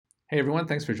Hey everyone,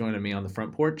 thanks for joining me on the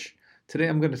front porch. Today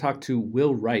I'm going to talk to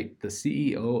Will Wright, the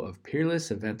CEO of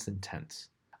Peerless Events and Tents.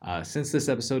 Since this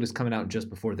episode is coming out just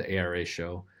before the ARA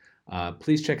show,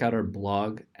 please check out our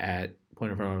blog at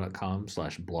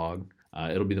pointofront.com/blog.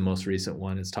 It'll be the most recent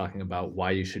one. It's talking about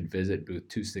why you should visit booth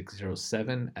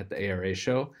 2607 at the ARA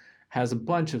show. Has a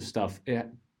bunch of stuff. It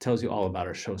tells you all about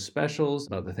our show specials,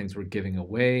 about the things we're giving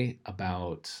away,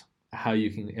 about how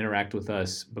you can interact with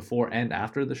us before and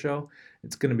after the show.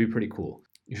 It's going to be pretty cool.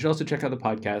 You should also check out the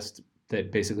podcast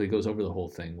that basically goes over the whole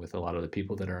thing with a lot of the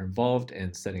people that are involved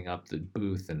in setting up the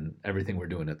booth and everything we're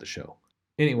doing at the show.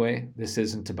 Anyway, this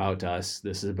isn't about us.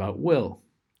 This is about Will.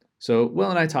 So Will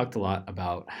and I talked a lot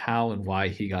about how and why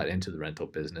he got into the rental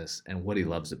business and what he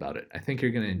loves about it. I think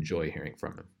you're going to enjoy hearing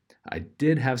from him. I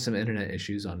did have some internet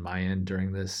issues on my end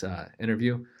during this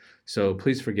interview, so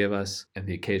please forgive us and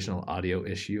the occasional audio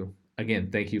issue.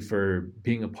 Again, thank you for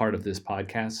being a part of this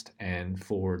podcast and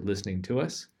for listening to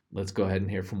us. Let's go ahead and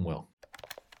hear from Will.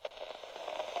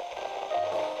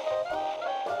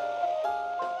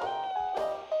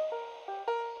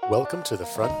 Welcome to the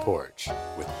Front Porch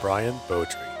with Brian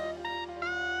Beaudry.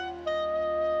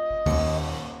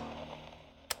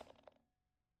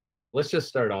 Let's just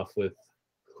start off with,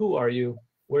 who are you,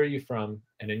 where are you from,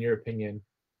 and in your opinion,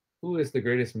 who is the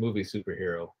greatest movie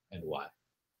superhero and why?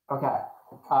 Okay,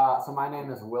 so my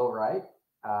name is Will Wright.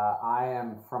 I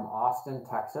am from Austin,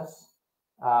 Texas.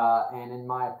 And in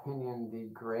my opinion, the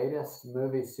greatest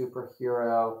movie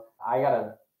superhero, I got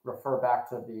to refer back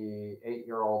to the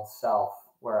 8-year-old self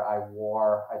where I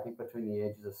wore, I think between the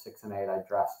ages of 6 and 8, I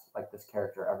dressed like this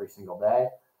character every single day,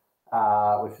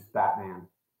 which is Batman.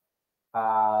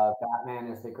 Batman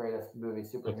is the greatest movie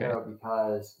superhero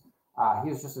because he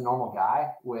was just a normal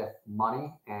guy with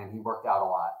money and he worked out a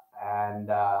lot. And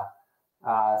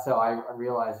so I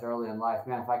realized early in life,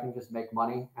 man, if I can just make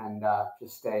money and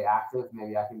just stay active,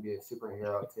 maybe I can be a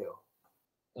superhero too.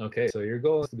 Okay, so your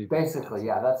goal is to be basically,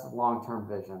 yeah, that's a long-term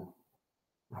vision.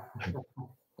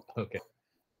 Okay.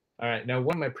 All right. Now,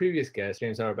 one of my previous guests,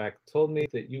 James Auerbach, told me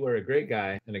that you are a great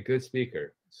guy and a good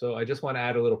speaker. So I just want to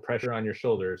add a little pressure on your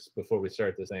shoulders before we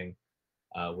start this thing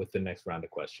with the next round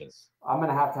of questions. I'm going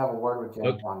to have a word with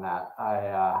James on that.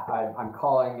 I'm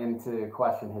calling into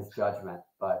question his judgment,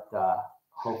 but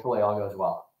hopefully all goes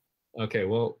well. Okay.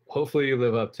 Well, hopefully you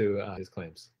live up to his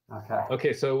claims. Okay.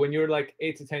 Okay. So when you were like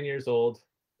 8 to 10 years old,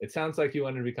 it sounds like you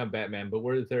wanted to become Batman, but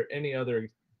were there any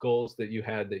other goals that you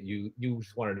had that you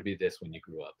just wanted to be this when you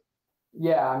grew up?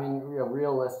 Yeah, I mean,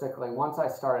 realistically, once I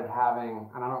started having,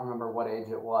 and I don't remember what age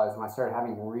it was, when I started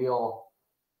having real,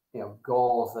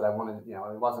 goals that I wanted,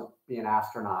 it wasn't be an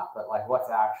astronaut, but like what's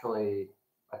actually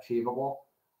achievable.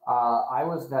 I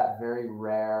was that very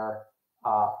rare,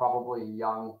 probably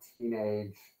young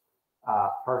teenage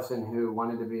person who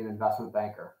wanted to be an investment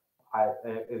banker.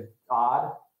 It's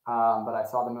odd, but I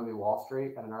saw the movie Wall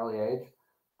Street at an early age.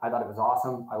 I thought it was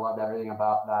awesome. I loved everything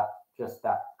about that, just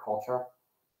that culture.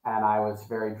 And I was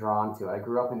very drawn to it. I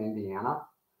grew up in Indiana,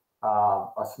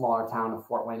 a smaller town of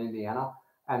Fort Wayne, Indiana,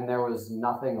 and there was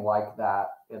nothing like that.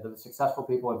 The successful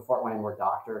people in Fort Wayne were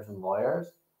doctors and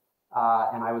lawyers,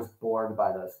 and I was bored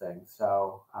by those things.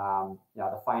 So,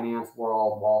 the finance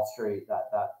world, Wall Street,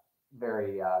 that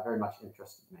very much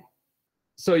interested me.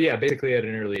 So yeah, basically at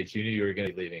an early age, you knew you were going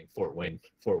to be leaving Fort Wayne.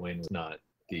 Fort Wayne was not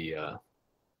the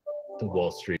Wall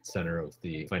Street center of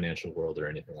the financial world or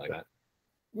anything like that.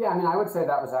 Yeah, I mean, I would say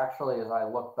that was actually, as I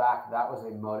look back, that was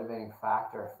a motivating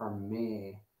factor for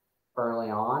me early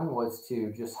on, was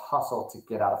to just hustle to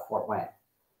get out of Fort Wayne,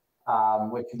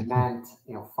 which meant,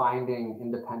 finding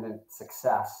independent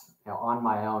success, on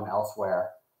my own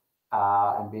elsewhere,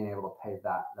 and being able to pave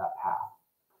that path.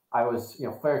 I was,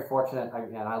 very fortunate,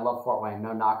 and I love Fort Wayne.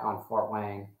 No knock on Fort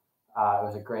Wayne. It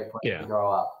was a great place to grow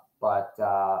up, but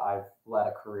I've led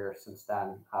a career since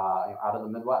then, out of the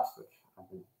Midwest, which I've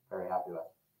been very happy with.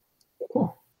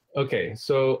 Cool. Okay,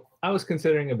 so I was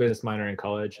considering a business minor in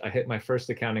college. I hit my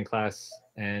first accounting class,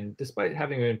 and despite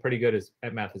having been pretty good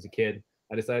at math as a kid,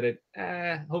 I decided,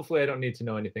 hopefully I don't need to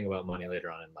know anything about money later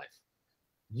on in life.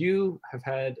 You have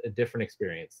had a different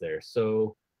experience there.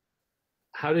 So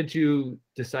how did you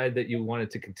decide that you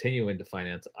wanted to continue into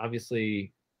finance?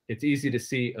 Obviously, it's easy to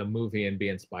see a movie and be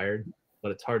inspired,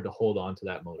 but it's hard to hold on to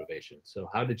that motivation. So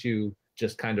how did you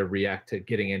just kind of react to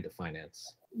getting into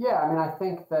finance? Yeah, I mean, I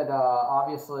think that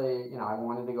obviously, I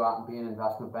wanted to go out and be an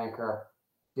investment banker.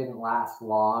 Didn't last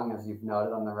long, as you've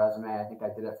noted on the resume. I think I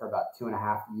did it for about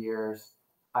 2.5 years.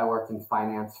 I worked in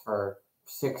finance for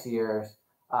 6 years,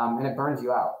 and it burns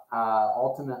you out.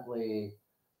 Ultimately,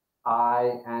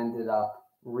 I ended up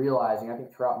realizing, I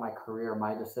think throughout my career,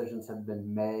 my decisions have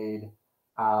been made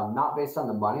not based on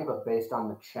the money, but based on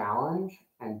the challenge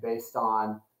and based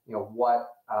on what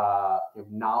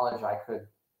knowledge I could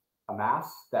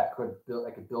amass that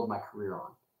I could build my career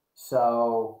on.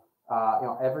 So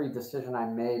every decision I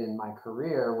made in my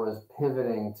career was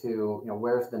pivoting to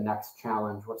where's the next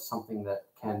challenge, what's something that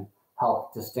can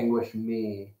help distinguish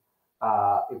me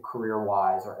career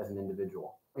wise or as an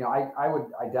individual. I would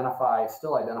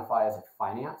still identify as a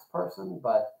finance person,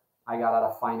 but I got out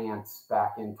of finance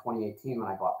back in 2018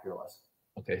 when I bought Peerless.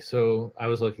 Okay, so I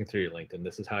was looking through your LinkedIn.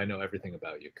 This is how I know everything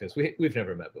about you, because we've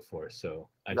never met before. So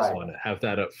I just want to have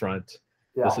that up front.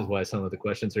 Yeah. This is why some of the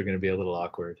questions are going to be a little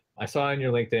awkward. I saw on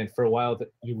your LinkedIn for a while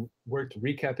that you worked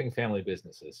recapping family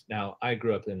businesses. Now, I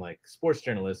grew up in like sports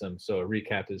journalism, so a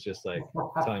recap is just like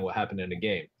telling what happened in a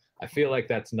game. I feel like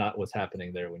that's not what's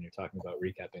happening there when you're talking about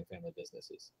recapping family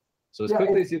businesses. So as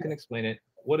quickly as you can explain it,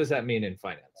 what does that mean in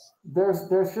finance? There's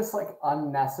just like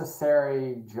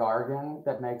unnecessary jargon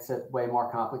that makes it way more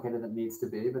complicated than it needs to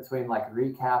be between like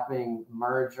recapping,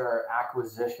 merger,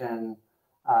 acquisition.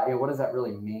 What does that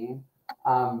really mean?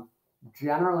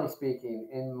 Generally speaking,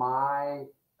 in my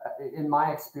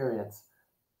experience,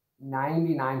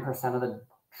 99% of the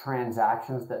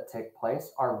transactions that take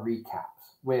place are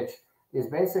recaps, which is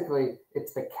basically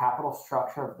it's the capital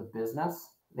structure of the business.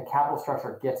 The capital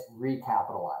structure gets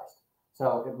recapitalized.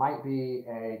 So it might be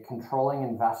a controlling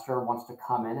investor wants to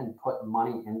come in and put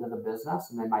money into the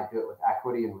business, and they might do it with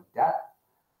equity and with debt.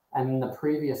 And the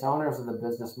previous owners of the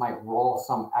business might roll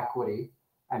some equity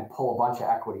and pull a bunch of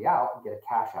equity out and get a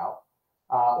cash out.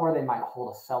 Or they might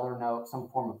hold a seller note, some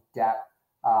form of debt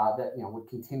that would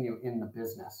continue in the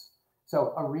business.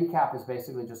 So a recap is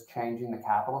basically just changing the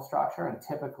capital structure. And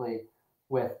typically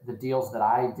with the deals that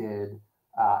I did,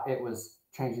 it was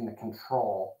changing the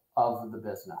control of the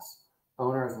business.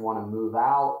 Owners want to move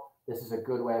out. This is a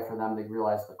good way for them to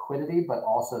realize liquidity, but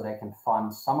also they can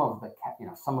fund some of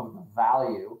the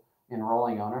value in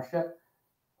rolling ownership.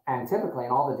 And typically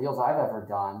in all the deals I've ever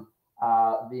done,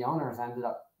 the owners ended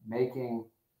up making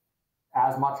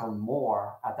as much or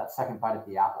more at that second bite at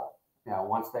the apple.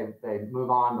 Once they move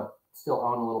on, but still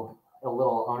own a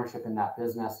little ownership in that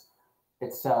business,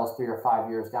 it sells 3 or 5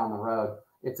 years down the road.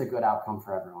 It's a good outcome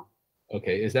for everyone.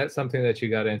 Okay, is that something that you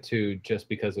got into just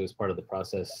because it was part of the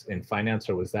process in finance,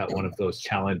 or was that one of those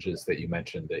challenges that you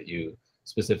mentioned that you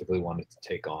specifically wanted to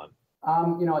take on?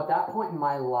 At that point in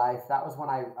my life, that was when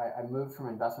I moved from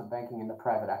investment banking into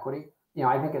private equity.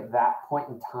 I think at that point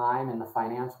in time in the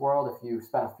finance world, if you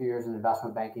spent a few years in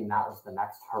investment banking, that was the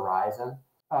next horizon.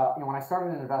 When I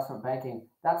started in investment banking,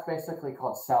 that's basically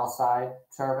called sell side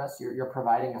service. You're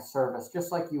providing a service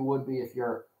just like you would be if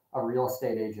you're a real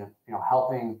estate agent,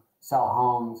 helping sell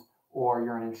homes, or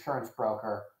you're an insurance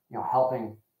broker,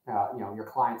 helping your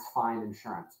clients find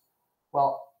insurance.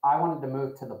 Well, I wanted to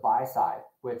move to the buy side,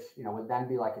 which would then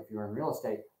be like if you're in real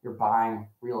estate, you're buying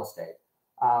real estate.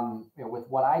 With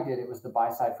what I did, it was the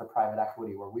buy side for private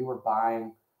equity, where we were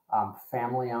buying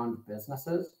family-owned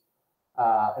businesses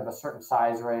of a certain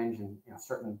size range and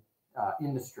certain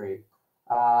industry,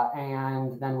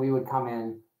 and then we would come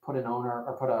in, put an owner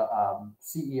or put a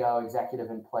CEO executive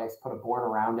in place, put a board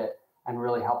around it, and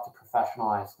really help to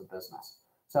professionalize the business.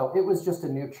 So it was just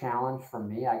a new challenge for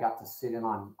me. I got to sit in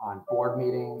on board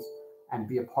meetings and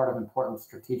be a part of important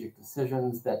strategic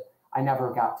decisions that I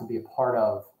never got to be a part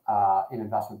of in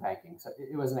investment banking. So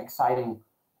it was an exciting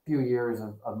few years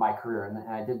of my career. And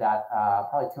I did that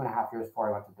probably 2.5 years before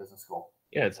I went to business school.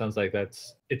 Yeah, it sounds like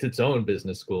it's its own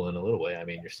business school in a little way. I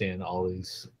mean, you're seeing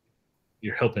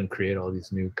you're helping create all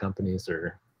these new companies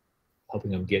or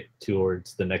helping them get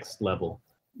towards the next level.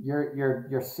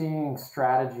 You're seeing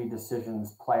strategy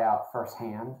decisions play out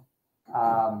firsthand.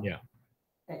 Yeah.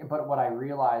 But what I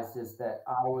realized is that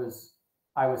I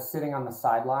was sitting on the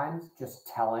sidelines just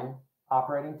telling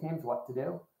operating teams what to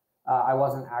do. I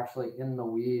wasn't actually in the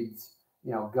weeds,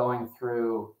 going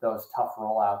through those tough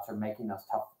rollouts or making those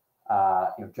tough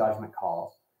judgment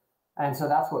calls. And so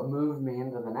that's what moved me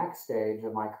into the next stage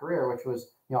of my career, which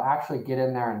was, actually get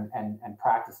in there and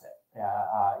practice it.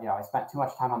 I spent too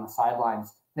much time on the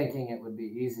sidelines thinking it would be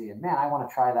easy. And man, I want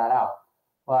to try that out.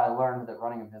 Well, I learned that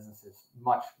running a business is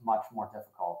much, much more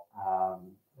difficult.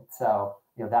 So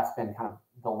that's been kind of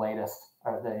the latest,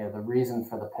 or the reason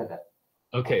for the pivot.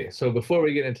 Okay, so before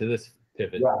we get into this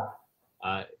pivot,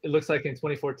 it looks like in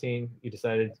 2014, you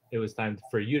decided it was time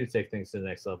for you to take things to the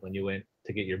next level, and you went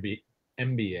to get your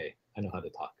MBA. I know how to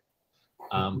talk.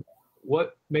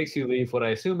 What makes you leave what I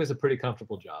assume is a pretty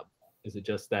comfortable job? Is it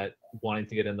just that wanting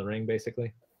to get in the ring,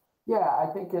 basically? Yeah, I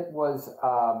think it was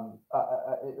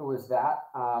that.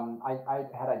 I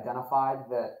had identified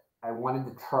that I wanted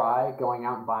to try going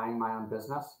out and buying my own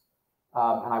business.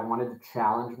 and I wanted to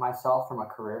challenge myself from a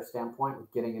career standpoint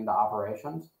with getting into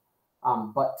operations.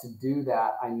 But to do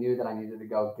that, I knew that I needed to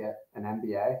go get an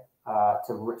MBA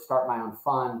to start my own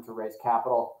fund, to raise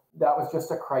capital. That was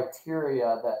just a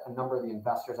criteria that a number of the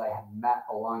investors I had met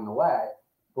along the way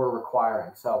were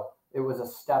requiring. So it was a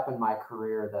step in my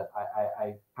career that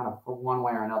I kind of, for one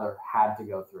way or another, had to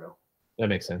go through. That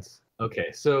makes sense.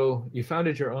 Okay, so you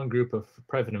founded your own group of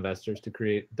private investors to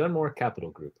create Dunmore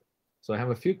Capital Group. So I have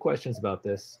a few questions about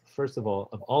this. First of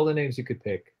all the names you could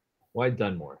pick, why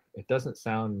Dunmore? It doesn't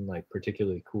sound like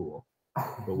particularly cool,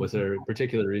 but was there a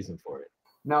particular reason for it?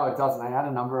 No, it doesn't. I had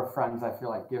a number of friends I feel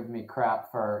like give me crap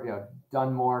for,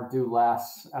 done more, do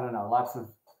less. I don't know, lots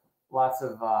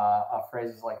of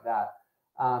phrases like that.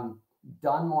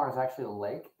 Dunmore is actually a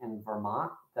lake in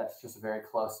Vermont that's just very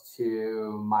close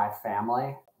to my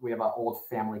family. We have an old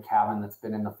family cabin that's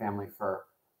been in the family for,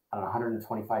 I don't know,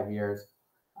 125 years.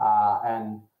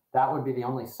 And that would be the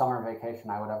only summer vacation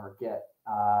I would ever get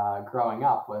growing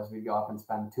up, was we'd go up and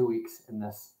spend 2 weeks in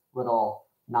this little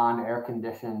non-air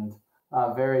conditioned,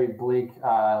 very bleak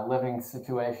living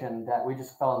situation that we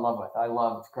just fell in love with. I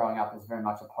loved growing up. It's very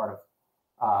much a part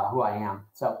of who I am.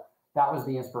 So that was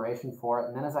the inspiration for it.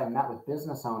 And then as I met with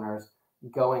business owners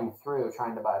going through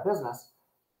trying to buy a business,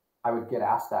 I would get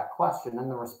asked that question. And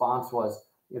the response was,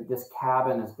 this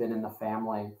cabin has been in the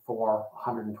family for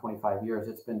 125 years.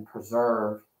 It's been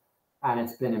preserved and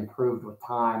it's been improved with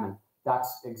time. And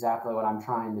that's exactly what I'm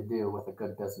trying to do with a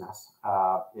good business,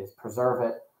 is preserve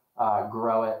it,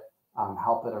 grow it,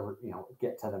 help it,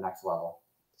 get to the next level.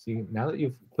 See, now that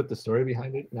you've put the story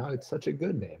behind it, now it's such a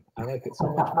good name. I like it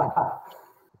so much more.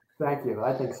 Thank you.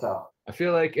 I think so. I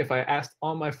feel like if I asked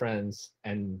all my friends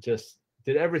and just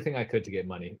did everything I could to get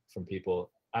money from people,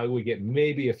 I would get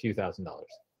maybe a few $1,000s.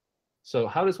 So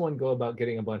how does one go about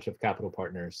getting a bunch of capital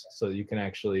partners so that you can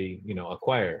actually,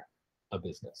 acquire a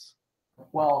business?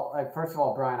 Well, first of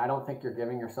all, Brian, I don't think you're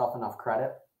giving yourself enough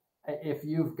credit. If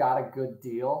you've got a good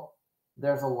deal,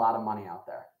 there's a lot of money out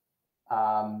there.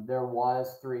 There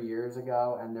was 3 years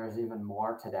ago, and there's even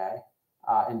more today.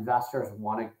 Investors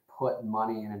want to put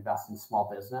money and invest in small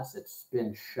business. It's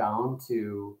been shown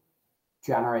to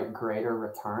generate greater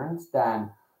returns than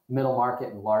middle market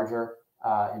and larger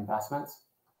investments.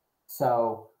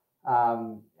 So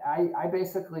I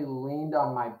basically leaned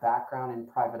on my background in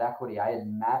private equity. I had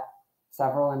met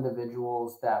several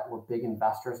individuals that were big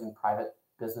investors in private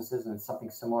businesses and something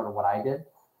similar to what I did.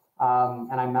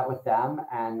 And I met with them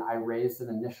and I raised an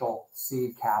initial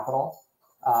seed capital,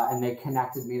 and they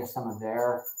connected me to some of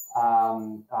their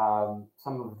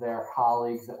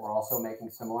colleagues that were also making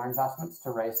similar investments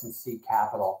to raise some seed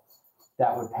capital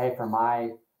that would pay for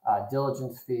my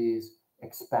diligence fees,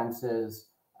 expenses,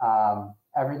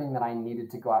 everything that I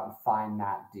needed to go out and find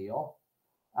that deal.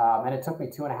 And it took me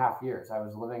 2.5 years. I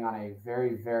was living on a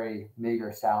very, very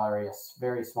meager salary, a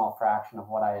very small fraction of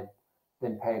what I had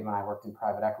been paid when I worked in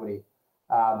private equity.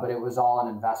 But it was all an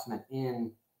investment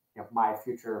in my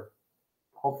future,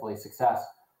 hopefully, success,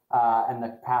 and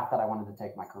the path that I wanted to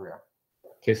take my career.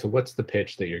 Okay, so what's the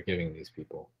pitch that you're giving these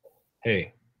people?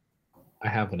 Hey, I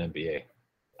have an MBA.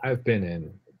 I've been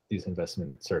in these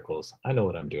investment circles. I know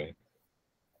what I'm doing.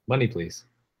 Money, please.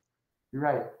 You're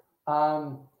right.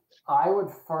 I would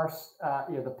first,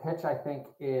 the pitch I think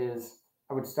is,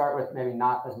 I would start with maybe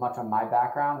not as much on my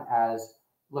background as,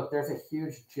 look, there's a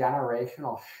huge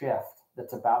generational shift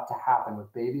that's about to happen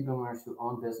with baby boomers who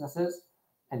own businesses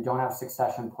and don't have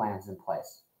succession plans in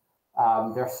place.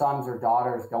 Their sons or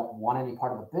daughters don't want any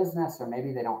part of the business, or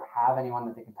maybe they don't have anyone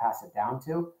that they can pass it down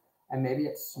to. And maybe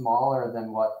it's smaller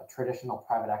than what a traditional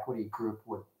private equity group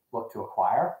would look to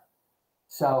acquire.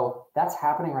 So that's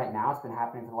happening right now. It's been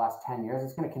happening for the last 10 years.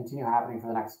 It's going to continue happening for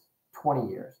the next 20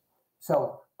 years.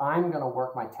 So I'm going to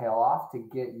work my tail off to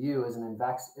get you as an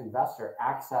investor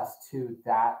access to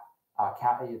that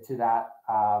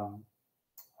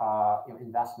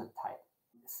investment type.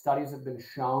 Studies have been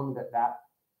shown that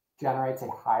generates a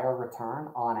higher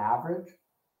return on average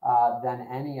than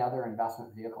any other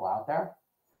investment vehicle out there.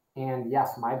 And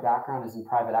yes, my background is in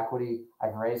private equity.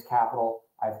 I've raised capital.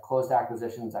 I've closed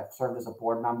acquisitions. I've served as a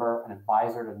board member, an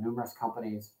advisor to numerous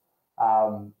companies.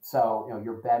 So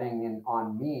you're betting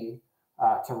on me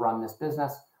to run this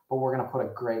business, but we're going to put a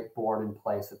great board in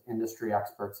place of industry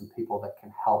experts and people that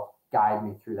can help guide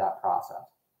me through that process.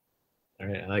 All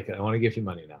right, I like it. I want to give you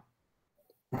money now.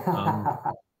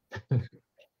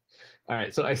 All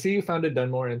right, so I see you founded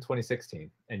Dunmore in 2016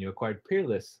 and you acquired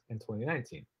Peerless in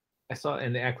 2019. I saw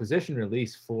in the acquisition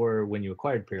release for when you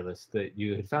acquired Peerless that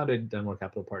you had founded Dunmore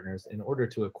Capital Partners in order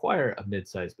to acquire a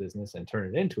mid-sized business and turn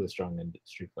it into a strong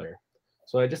industry player.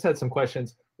 So I just had some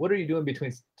questions. what are you doing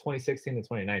between 2016 and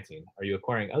 2019? Are you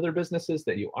acquiring other businesses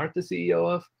that you aren't the CEO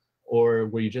of, or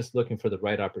were you just looking for the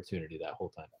right opportunity that whole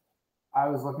time? I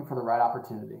was looking for the right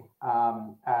opportunity.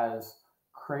 As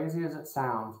crazy as it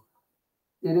sounds,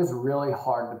 it is really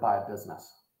hard to buy a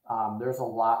business. There's a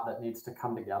lot that needs to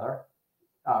come together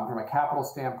from a capital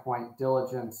standpoint,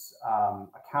 diligence,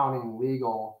 accounting,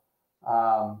 legal.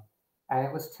 And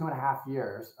it was 2.5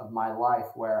 years of my life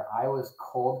where I was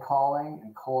cold calling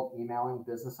and cold emailing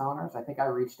business owners. I think I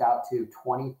reached out to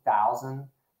 20,000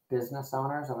 business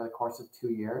owners over the course of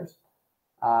 2 years.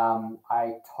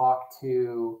 I talked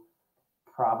to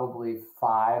probably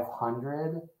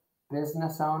 500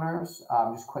 business owners,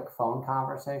 just quick phone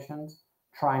conversations,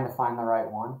 trying to find the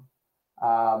right one.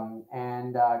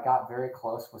 And got very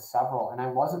close with several. And I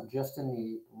wasn't just in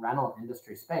the rental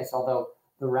industry space, although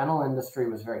the rental industry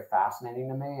was very fascinating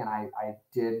to me. And I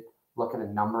did look at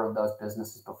a number of those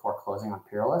businesses before closing on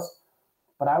Peerless.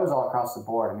 But I was all across the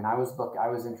board. I mean, I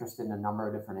was interested in a number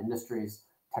of different industries,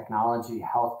 technology,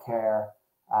 healthcare.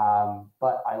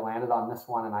 But I landed on this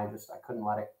one, and I couldn't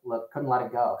let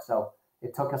it go. So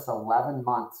it took us 11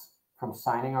 months from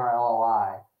signing our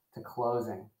LOI to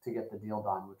closing to get the deal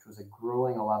done, which was a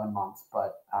grueling 11 months.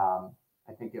 But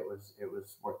I think it was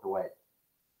worth the wait.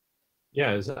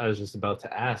 Yeah, I was just about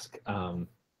to ask.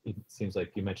 It seems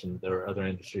like you mentioned there were other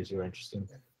industries you were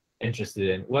interested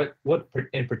in. What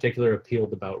in particular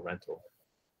appealed about rental?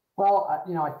 Well,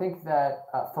 I think that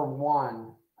for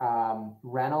one,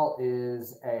 rental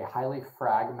is a highly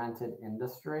fragmented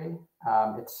industry.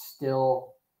 It's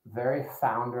still very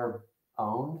founder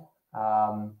owned.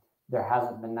 There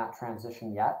hasn't been that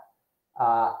transition yet.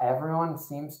 Everyone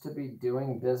seems to be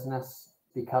doing business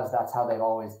because that's how they've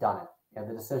always done it.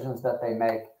 The decisions that they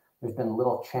make, there's been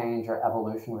little change or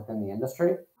evolution within the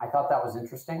industry. I thought that was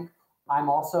interesting. I'm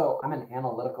an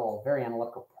very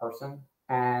analytical person.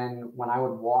 And when I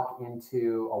would walk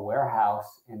into a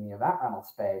warehouse in the event rental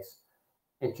space,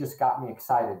 it just got me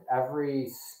excited. Every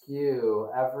SKU,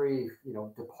 every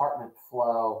department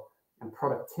flow and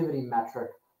productivity metric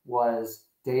was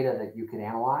data that you could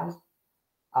analyze.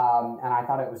 And I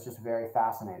thought it was just very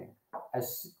fascinating.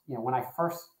 When I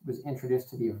first was introduced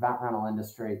to the event rental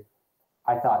industry,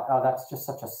 I thought, oh, that's just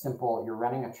such a simple, you're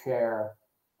renting a chair,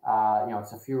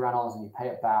 it's a few rentals and you pay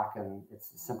it back, and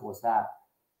it's as simple as that.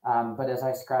 But as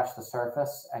I scratched the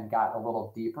surface and got a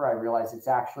little deeper, I realized it's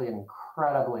actually an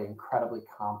incredibly, incredibly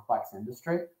complex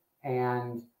industry.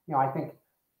 And, I think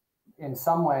in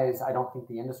some ways, I don't think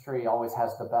the industry always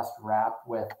has the best rap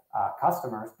with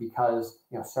customers because,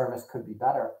 service could be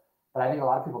better. But I think a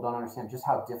lot of people don't understand just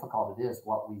how difficult it is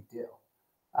what we do.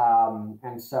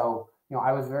 And so,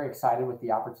 I was very excited with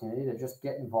the opportunity to just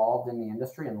get involved in the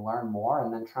industry and learn more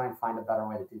and then try and find a better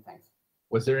way to do things.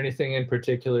 Was there anything in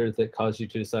particular that caused you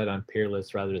to decide on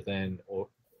Peerless rather than or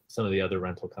some of the other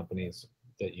rental companies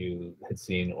that you had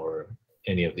seen, or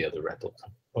any of the other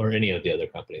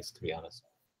companies, to be honest?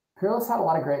 Peerless had a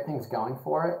lot of great things going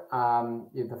for it.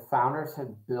 The founders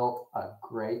had built a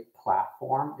great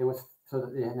platform.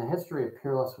 In the history of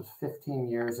Peerless was 15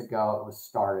 years ago it was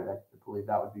started. I believe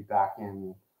that would be back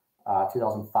in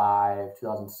 2005,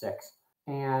 2006.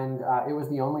 And it was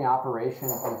the only operation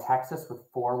in Texas with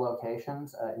 4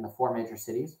 locations in the 4 major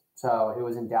cities. So it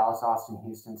was in Dallas, Austin,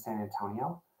 Houston, San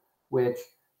Antonio, which,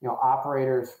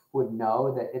 operators would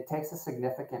know that it takes a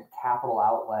significant capital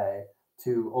outlay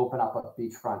to open up a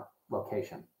beachfront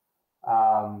location.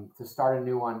 To start a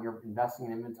new one, you're investing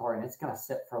in inventory, and it's going to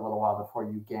sit for a little while before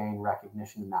you gain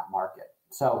recognition in that market.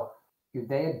 So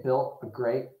they had built a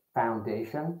great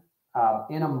foundation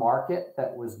in a market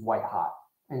that was white hot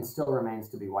and still remains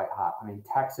to be white hot. I mean,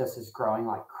 Texas is growing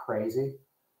like crazy.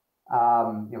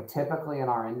 Typically in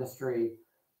our industry,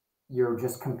 you're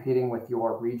just competing with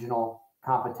your regional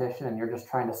competition, and you're just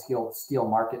trying to steal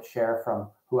market share from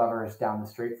whoever is down the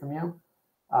street from you.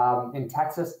 In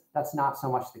Texas, that's not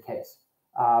so much the case.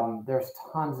 There's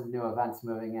tons of new events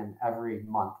moving in every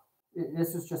month. It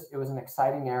was an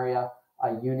exciting area,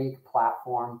 a unique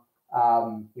platform.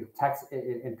 Texas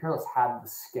and Peerless had the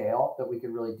scale that we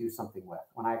could really do something with.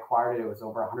 When I acquired it, it was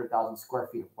over 100,000 square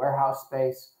feet of warehouse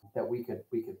space that we could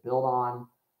build on,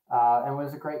 and it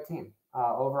was a great team.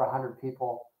 Over 100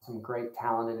 people, some great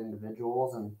talented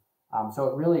individuals, and so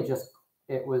it really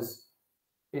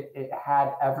it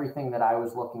had everything that I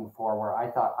was looking for, where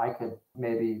I thought I could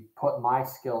maybe put my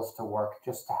skills to work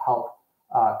just to help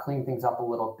clean things up a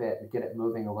little bit and get it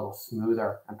moving a little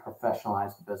smoother and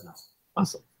professionalize the business.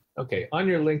 Awesome. Okay, on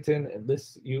your LinkedIn, it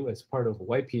lists you as part of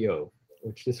YPO,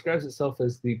 which describes itself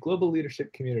as the global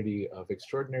leadership community of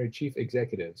extraordinary chief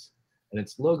executives, and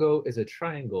its logo is a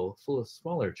triangle full of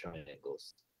smaller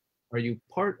triangles. Are you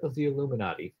part of the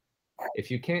Illuminati?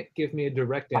 If you can't give me a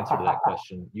direct answer to that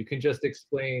question, you can just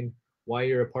explain why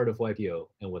you're a part of YPO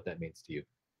and what that means to you.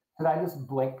 Should I just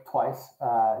blink twice?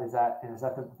 Is that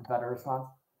the better response?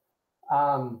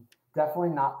 Definitely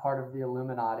not part of the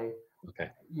Illuminati. Okay.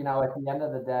 At the end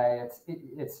of the day,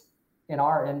 it's in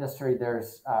our industry.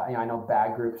 There's I know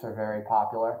bag groups are very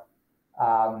popular,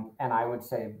 and I would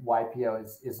say YPO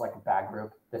is like a bag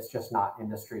group that's just not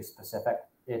industry specific.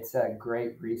 It's a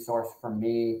great resource for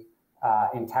me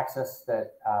in Texas.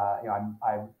 That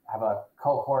I have a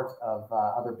cohort of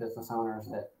other business owners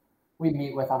that we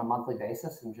meet with on a monthly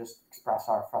basis and just express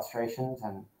our frustrations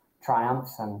and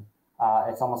triumphs, and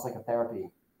it's almost like a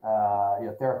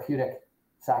therapeutic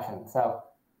session. So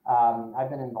I've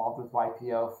been involved with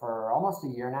YPO for almost a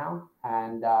year now,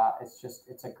 and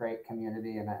it's a great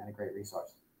community and a great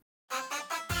resource.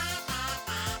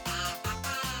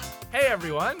 Hey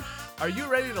everyone, are you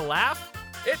ready to laugh?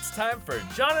 It's time for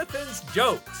Jonathan's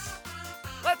Jokes.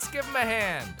 Let's give him a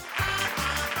hand.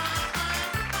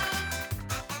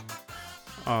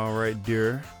 All right,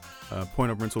 dear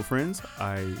Point of Rental friends,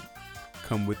 I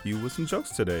come with you with some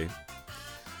jokes today.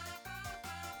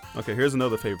 Okay, here's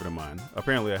another favorite of mine.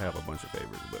 Apparently I have a bunch of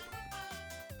favorites, but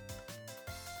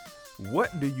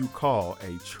what do you call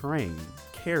a train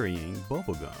carrying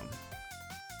bubblegum?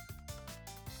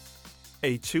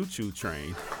 A choo-choo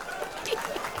train.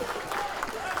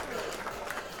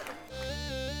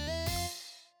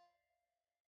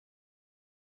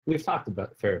 We've talked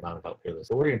about a fair amount about Peerless,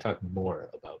 but we're going to talk more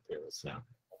about Peerless now.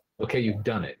 Okay, you've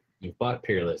done it. You've bought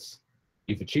Peerless.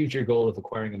 You've achieved your goal of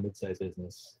acquiring a mid-sized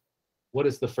business. What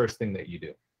is the first thing that you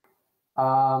do?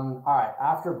 All right.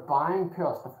 After buying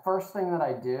Peerless, the first thing that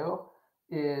I do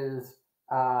is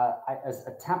I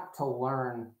attempt to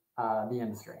learn the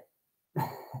industry.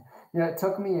 It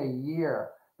took me a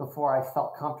year before I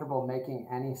felt comfortable making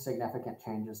any significant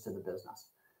changes to the business.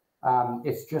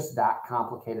 It's just that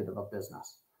complicated of a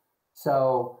business.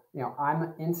 So,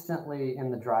 I'm instantly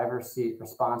in the driver's seat,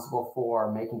 responsible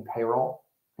for making payroll,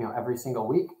 every single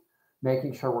week,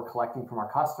 making sure we're collecting from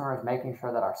our customers, making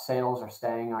sure that our sales are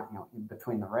staying on, in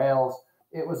between the rails.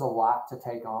 It was a lot to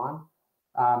take on.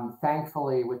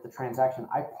 Thankfully, with the transaction,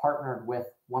 I partnered with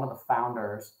one of the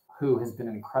founders who has been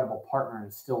an incredible partner and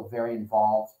is still very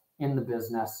involved in the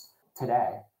business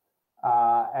today.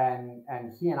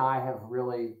 And he and I have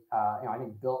really, I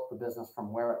think, built the business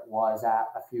from where it was at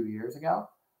a few years ago.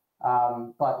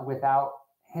 But without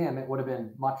him, it would have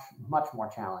been much, much more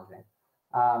challenging.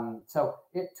 So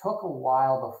it took a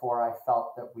while before I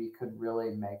felt that we could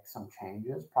really make some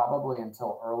changes, probably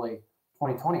until early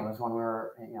 2020 was when we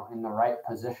were, in the right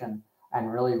position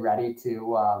and really ready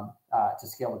to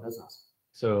scale the business.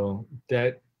 So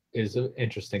that is an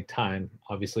interesting time,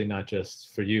 obviously not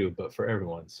just for you, but for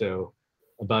everyone. So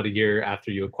about a year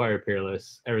after you acquire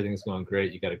Peerless, everything's going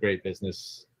great. You got a great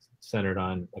business centered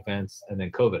on events, and then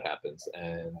COVID happens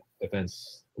and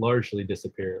events largely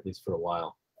disappear, at least for a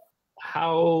while.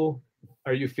 How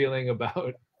are you feeling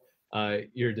about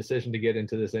your decision to get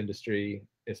into this industry,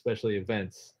 especially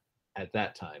events at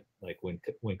that time, like when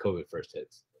COVID first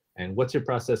hits? And what's your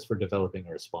process for developing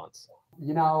a response?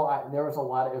 There was a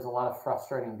lot of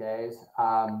frustrating days.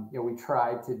 We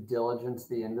tried to diligence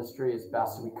the industry as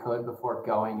best we could before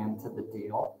going into the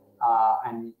deal.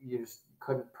 And you just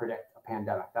couldn't predict a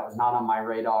pandemic. That was not on my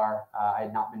radar. I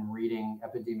had not been reading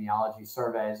epidemiology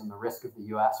surveys on the risk of the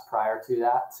US prior to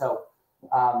that. So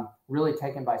really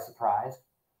taken by surprise.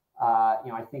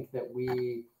 I think that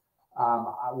we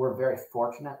were very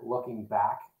fortunate looking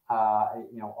back.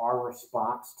 Our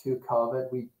response to COVID,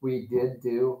 we did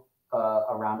do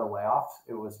a round of layoffs.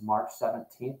 It was March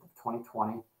 17th of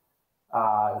 2020. It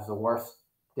was the worst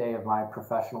day of my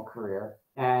professional career.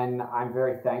 And I'm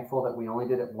very thankful that we only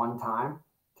did it one time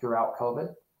throughout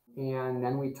COVID. And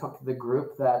then we took the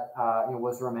group that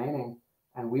was remaining,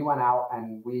 and we went out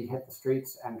and we hit the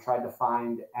streets and tried to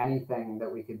find anything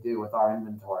that we could do with our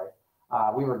inventory.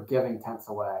 We were giving tents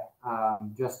away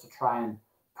just to try and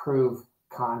prove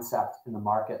concept in the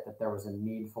market that there was a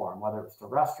need for them, whether it was to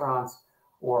restaurants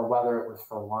or whether it was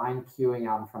for line queuing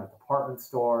out in front of department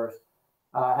stores.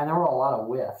 And there were a lot of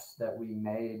whiffs that we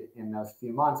made in those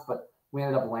few months, but we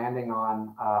ended up landing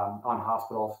on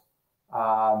hospitals,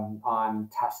 on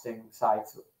testing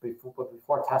sites.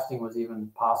 Before testing was even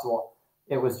possible,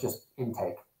 it was just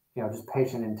intake, just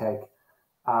patient intake.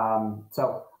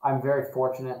 So I'm very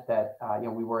fortunate that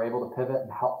we were able to pivot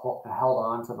and held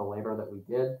on to the labor that we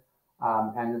did.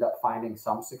 Ended up finding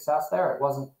some success there. It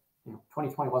wasn't,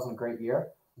 2020 wasn't a great year,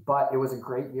 but it was a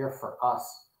great year for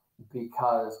us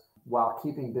because while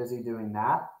keeping busy doing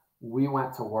that, we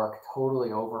went to work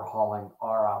totally overhauling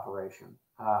our operation,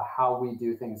 how we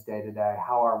do things day to day,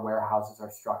 how our warehouses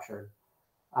are structured.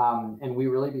 And we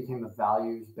really became a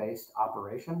values-based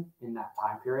operation in that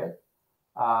time period,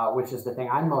 which is the thing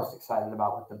I'm most excited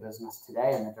about with the business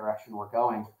today and the direction we're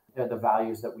going. The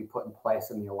values that we put in place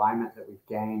and the alignment that we've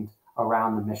gained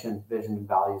around the mission, vision, and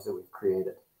values that we've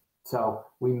created. So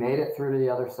we made it through to the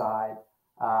other side.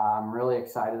 I'm really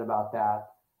excited about that.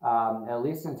 At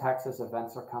least in Texas,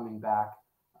 events are coming back,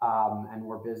 and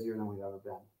we're busier than we've ever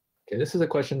been. Okay, this is a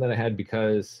question that I had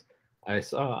because I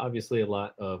saw obviously a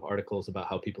lot of articles about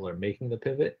how people are making the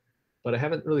pivot, but I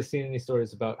haven't really seen any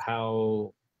stories about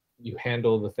how you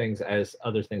handle the things as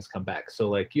other things come back. So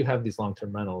like you have these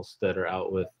long-term rentals that are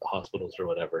out with hospitals or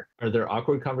whatever. Are there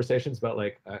awkward conversations about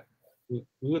like, we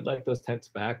would like those tents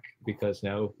back because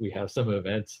now we have some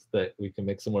events that we can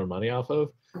make some more money off of?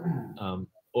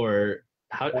 Or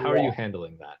how are you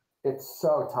handling that? It's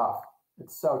so tough.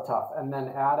 It's so tough. And then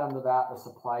add onto that the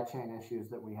supply chain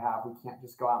issues that we have. We can't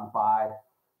just go out and buy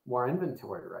more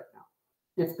inventory right now.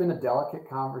 It's been a delicate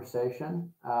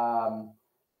conversation.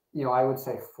 I would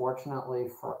say fortunately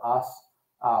for us,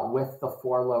 with the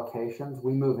 4 locations,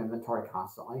 we move inventory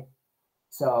constantly.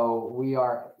 So we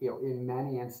are, in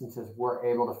many instances, we're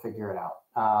able to figure it out.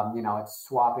 It's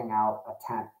swapping out a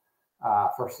tent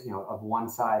of one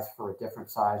size for a different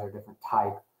size or different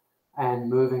type, and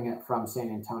moving it from San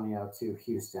Antonio to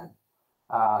Houston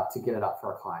to get it up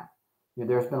for a client.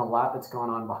 There's been a lot that's gone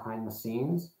on behind the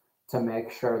scenes to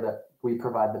make sure that we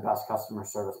provide the best customer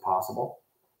service possible.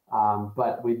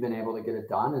 But we've been able to get it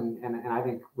done, and I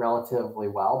think relatively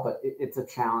well, but it's a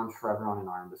challenge for everyone in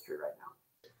our industry right now.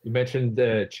 You mentioned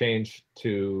the change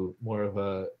to more of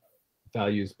a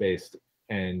values-based,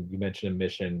 and you mentioned a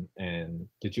mission, and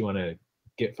did you want to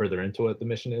get further into what the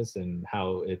mission is and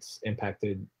how it's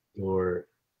impacted your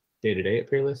day-to-day at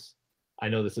Peerless? I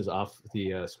know this is off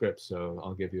the script, so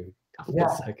I'll give you a couple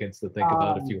of seconds to think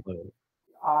about if you want to.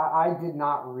 I did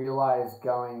not realize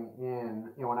going in,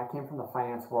 when I came from the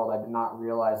finance world, I did not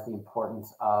realize the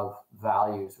importance of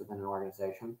values within an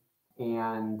organization.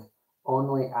 And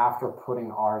only after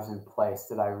putting ours in place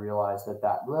did I realize that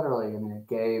literally, it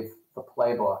gave the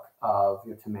playbook of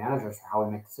to managers for how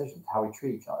we make decisions, how we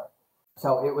treat each other.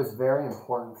 So it was very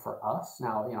important for us.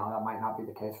 Now, that might not be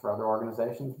the case for other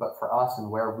organizations, but for us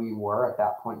and where we were at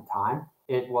that point in time,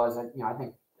 it was, I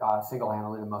think,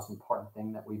 single-handedly the most important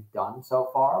thing that we've done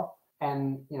so far.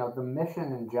 And the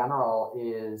mission in general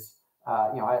is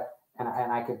I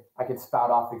could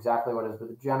spout off exactly what it is,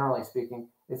 but generally speaking,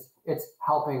 it's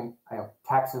helping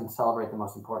Texans celebrate the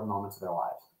most important moments of their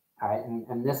lives. All right,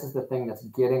 and this is the thing that's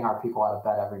getting our people out of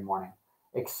bed every morning,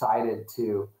 excited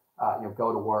to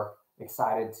go to work,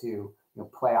 excited to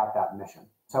play out that mission.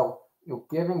 So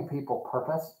giving people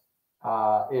purpose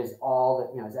is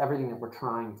all that is everything that we're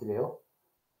trying to do.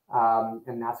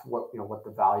 And that's what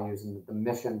the values and the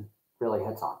mission really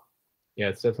hits on. Yeah,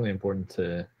 it's definitely important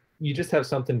you just have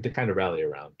something to kind of rally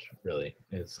around, really.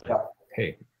 It's like,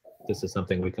 hey, this is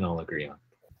something we can all agree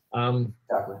on.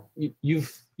 Exactly.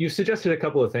 You've suggested a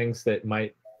couple of things that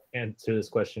might answer this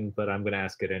question, but I'm going to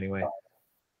ask it anyway.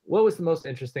 What was the most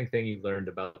interesting thing you learned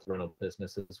about the rental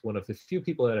business as one of the few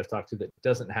people that I've talked to that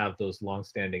doesn't have those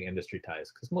long-standing industry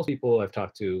ties? Because most people I've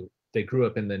talked to, they grew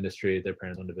up in the industry, their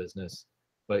parents owned a business,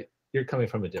 but you're coming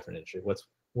from a different industry. What's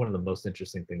one of the most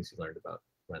interesting things you learned about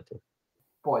rental?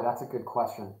 Boy, that's a good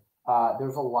question.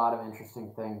 There's a lot of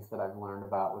interesting things that I've learned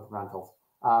about with rentals.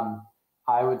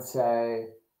 I would say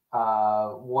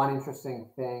one interesting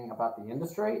thing about the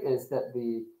industry is that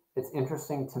it's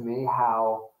interesting to me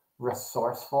how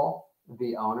resourceful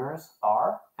the owners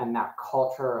are, and that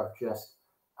culture of just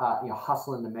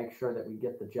hustling to make sure that we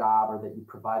get the job or that you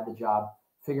provide the job,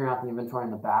 figuring out the inventory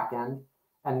in the back end,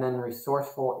 and then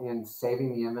resourceful in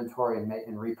saving the inventory and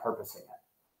repurposing it.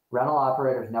 Rental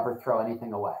operators never throw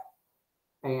anything away.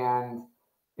 And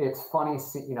it's funny,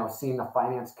 seeing the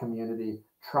finance community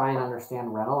try and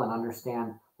understand rental and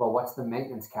understand, well, what's the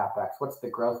maintenance CapEx? What's the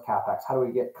growth CapEx? How do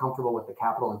we get comfortable with the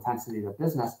capital intensity of the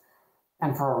business?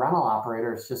 And for a rental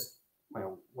operator, it's just,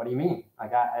 what do you mean?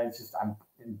 Like, I'm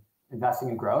investing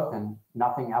in growth and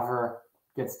nothing ever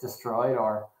gets destroyed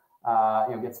or,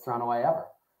 gets thrown away ever.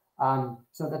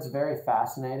 So that's very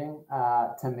fascinating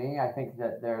to me. I think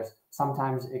that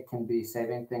sometimes it can be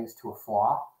saving things to a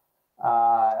flaw.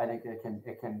 I think it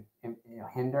can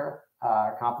hinder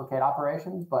or complicate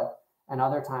operations, and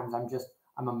other times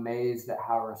I'm amazed at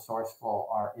how resourceful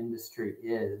our industry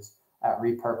is at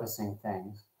repurposing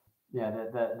things. Yeah,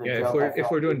 if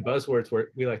we're doing buzzwords,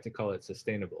 we like to call it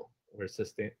sustainable.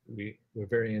 We're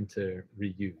very into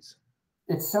reuse.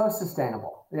 It's so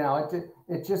sustainable.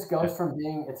 It just goes from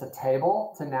being it's a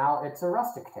table to now it's a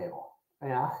rustic table.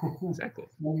 Exactly.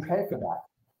 When you pay for that.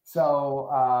 So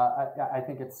I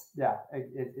think it's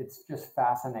just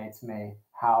fascinates me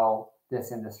how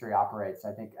this industry operates.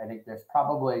 I think there's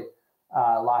probably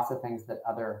lots of things that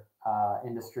other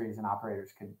industries and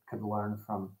operators could learn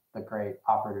from the great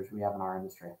operators we have in our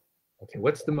industry. Okay,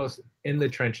 what's the most in the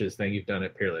trenches thing you've done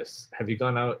at Peerless? Have you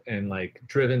gone out and like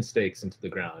driven stakes into the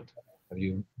ground? Have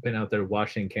you been out there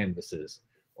washing canvases,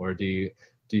 or do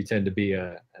you tend to be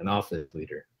an office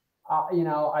leader?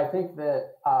 I think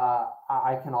that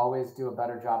I can always do a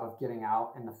better job of getting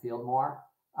out in the field more.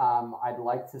 I'd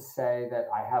like to say that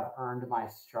I have earned my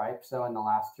stripes, though, in the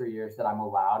last 3 years that I'm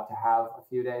allowed to have a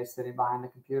few days sitting behind the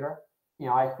computer.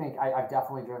 I think I've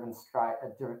definitely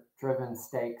driven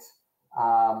stakes.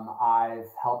 I've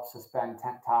helped suspend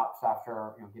tent tops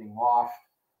after getting washed.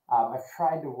 I've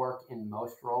tried to work in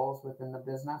most roles within the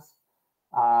business.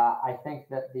 I think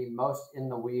that the most in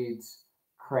the weeds,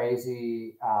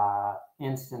 crazy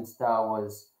instance, though,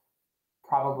 was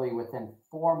probably within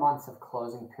 4 months of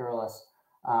closing Peerless.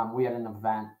 We had an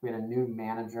event, we had a new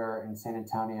manager in San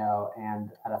Antonio,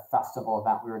 and at a festival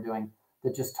event we were doing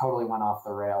that just totally went off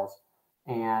the rails.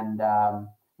 And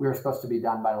we were supposed to be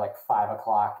done by like 5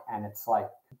 o'clock, and it's like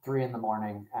 3 in the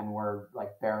morning, and we're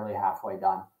like barely halfway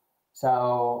done.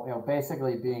 So,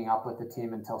 basically being up with the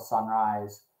team until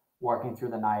sunrise, working through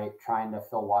the night, trying to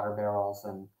fill water barrels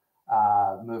and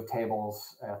move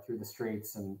tables through the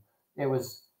streets, and it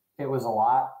was a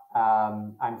lot.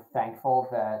 I'm thankful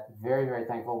very, very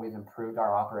thankful we've improved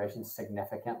our operations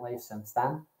significantly since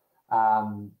then.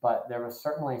 But there was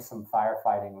certainly some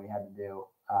firefighting we had to do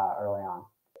early on.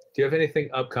 Do you have anything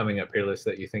upcoming at Peerless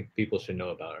that you think people should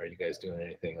know about? Are you guys doing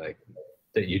anything like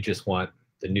that you just want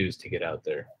the news to get out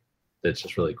there that's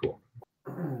just really cool?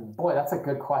 Boy, that's a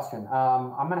good question.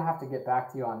 I'm going to have to get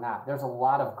back to you on that. There's a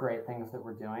lot of great things that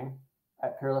we're doing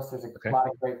at Peerless. There's a lot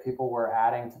of great people we're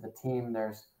adding to the team.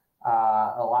 There's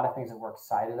a lot of things that we're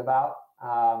excited about,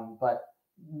 but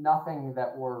nothing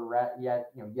that we're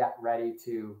yet ready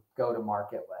to go to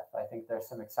market with. I think there's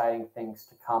some exciting things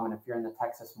to come, and if you're in the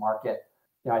Texas market,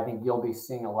 I think you'll be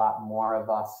seeing a lot more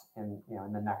of us in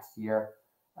the next year.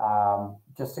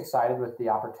 Just excited with the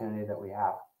opportunity that we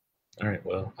have. All right.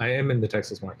 Well, I am in the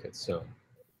Texas market, so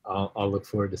I'll look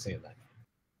forward to seeing that.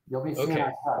 You'll be seeing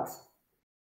our trucks.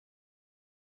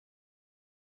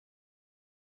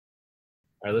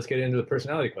 All right, let's get into the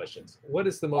personality questions. What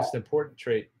is the most important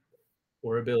trait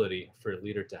or ability for a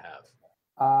leader to have?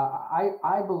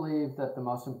 I believe that the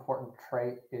most important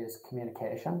trait is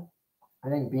communication. I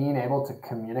think being able to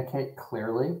communicate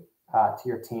clearly to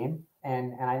your team,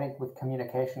 and I think with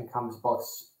communication comes both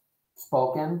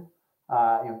spoken,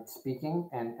 speaking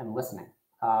and listening.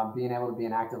 Being able to be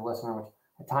an active listener, which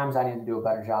at times I need to do a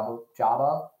better job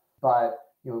of, but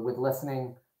with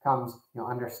listening comes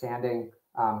understanding,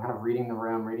 kind of reading the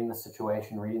room, reading the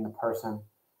situation, reading the person,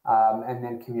 and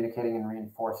then communicating and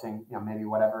reinforcing maybe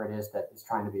whatever it is that is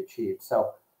trying to be achieved. So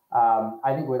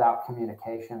I think without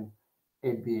communication,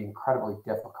 it'd be incredibly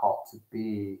difficult to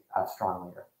be a strong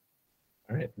leader.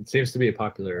 All right, it seems to be a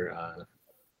popular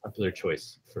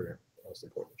choice for most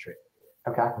important trait.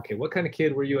 Okay, what kind of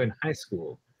kid were you in high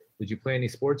school? Did you play any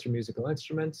sports or musical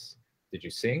instruments? Did you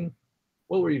sing?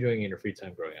 What were you doing in your free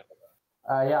time growing up?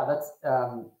 Yeah,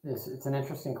 it's an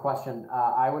interesting question.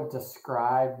 I would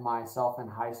describe myself in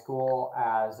high school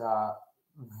as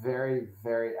very,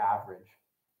 very average.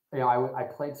 I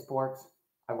played sports.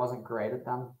 I wasn't great at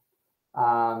them.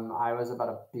 I was about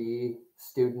a B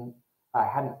student. I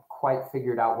hadn't quite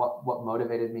figured out what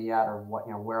motivated me yet, or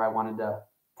where I wanted to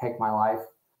take my life.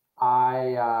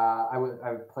 I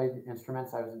played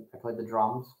instruments. I played the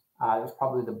drums. It was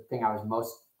probably the thing I was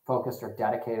most focused or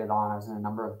dedicated on. I was in a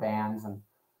number of bands and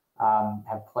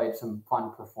have played some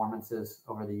fun performances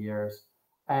over the years.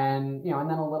 And and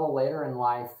then a little later in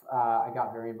life, I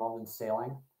got very involved in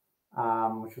sailing,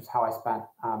 which was how I spent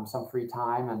some free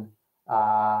time. And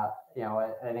I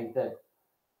think that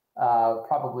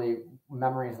probably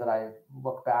memories that I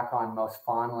look back on most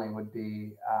fondly would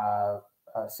be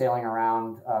sailing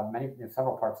around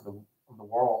several parts of the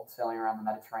world, sailing around the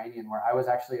Mediterranean, where I was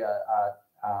actually a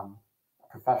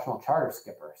professional charter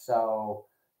skipper. So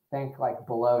think like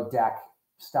below deck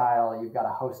style. You've got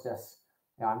a hostess.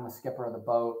 I'm the skipper of the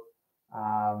boat.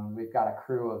 We've got a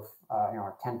crew of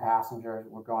our 10 passengers.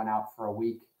 We're going out for a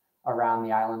week around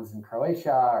the islands in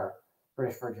Croatia or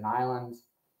British Virgin Islands.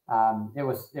 It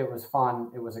was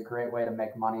fun. It was a great way to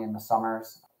make money in the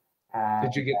summers.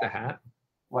 Did you get the hat?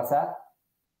 What's that?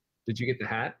 Did you get the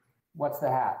hat? What's the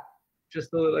hat?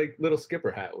 just the like little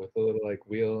skipper hat with the little like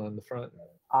wheel on the front.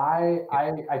 I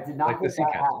did not Like the get sea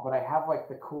that captain. hat, but I have like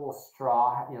the cool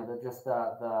straw,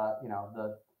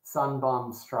 the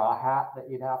sunbum straw hat that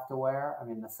you'd have to wear. I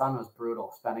mean, the sun was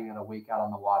brutal spending it a week out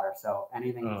on the water, so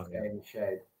anything to Oh stay yeah. in the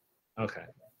shade. Okay.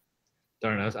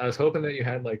 Darn, I was hoping that you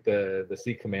had like the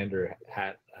sea commander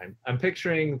hat. I'm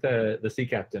picturing the sea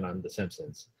captain on The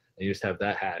Simpsons, and you just have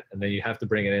that hat, and then you have to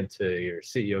bring it into your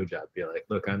CEO job. Be like,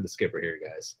 look, I'm the skipper here,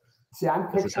 guys. See,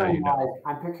 This is how you know.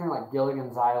 I'm picturing like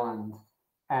Gilligan's Island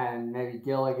and maybe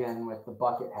Gilligan with the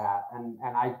bucket hat, and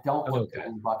I don't look Okay. good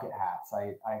in bucket hats.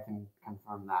 I can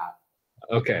confirm that.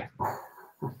 Okay.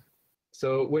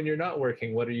 So when you're not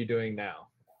working, what are you doing now?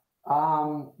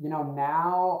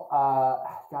 Now,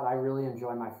 God, I really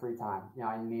enjoy my free time.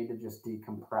 I need to just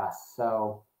decompress.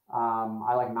 So,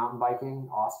 I like mountain biking.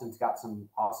 Austin's got some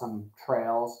awesome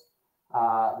trails,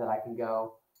 that I can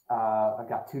go. I've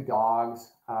got two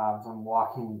dogs, so I'm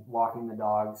walking the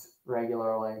dogs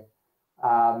regularly.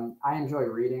 I enjoy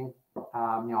reading.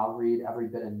 I'll read every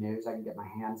bit of news I can get my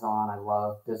hands on. I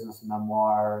love business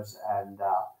memoirs and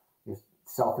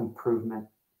self-improvement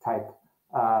type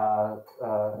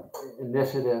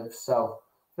initiatives. So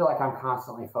I feel like I'm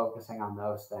constantly focusing on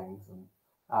those things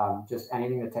and just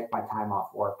anything to take my time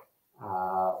off work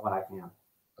when I can.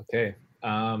 Okay.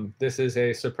 This is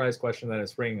a surprise question that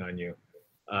is springing on you.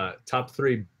 Top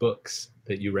 3 books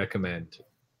that you recommend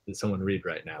that someone read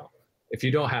right now. If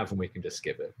you don't have them, we can just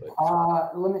skip it. But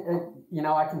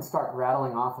I can start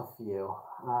rattling off a few.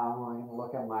 Let me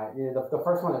look at the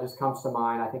first one that just comes to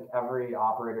mind. I think every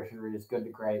operator should read is Good to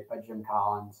Great by Jim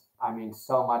Collins. I mean,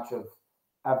 so much of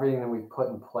everything that we've put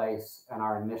in place and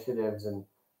our initiatives and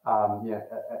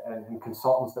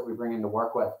consultants that we bring in to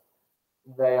work with,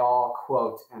 they all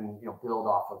quote and build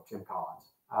off of Jim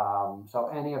Collins. So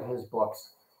any of his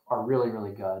books are really,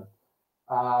 really good.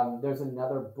 There's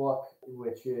another book,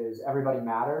 which is Everybody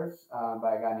Matters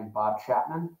by a guy named Bob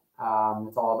Chapman.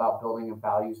 It's all about building a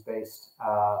values-based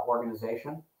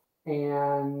organization.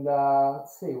 And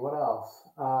let's see, what else?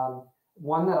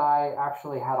 One that I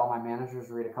actually had all my managers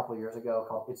read a couple of years ago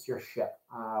called It's Your Ship,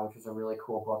 which is a really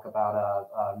cool book about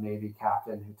a Navy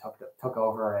captain who took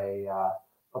over a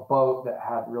boat that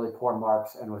had really poor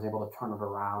marks and was able to turn it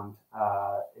around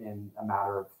in a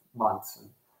matter of months. And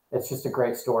it's just a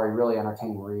great story, really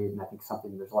entertaining read, and I think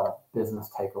there's a lot of business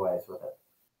takeaways with it.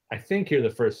 I think you're the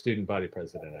first student body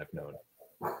president I've known.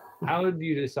 How do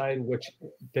you decide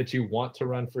that you want to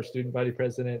run for student body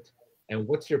president, and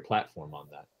what's your platform on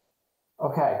that?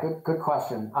 Okay, good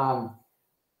question. I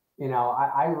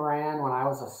ran when I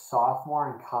was a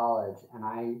sophomore in college, and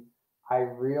I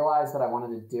realized that I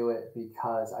wanted to do it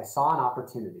because I saw an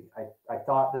opportunity. I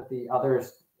thought that the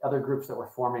other groups that were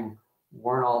forming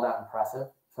weren't all that impressive.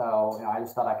 So I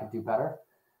just thought I could do better.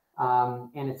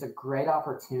 And it's a great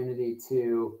opportunity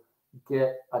to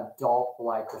get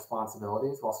adult-like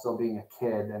responsibilities while still being a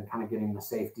kid and kind of getting the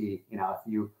safety. If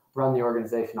you run the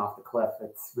organization off the cliff,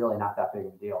 it's really not that big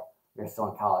of a deal. You're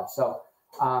still in college. So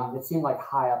it seemed like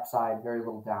high upside, very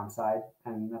little downside.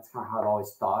 And that's kind of how I've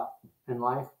always thought in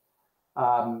life.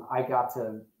 I got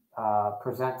to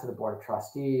present to the board of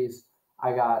trustees.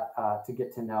 I got to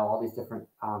get to know all these different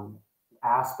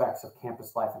aspects of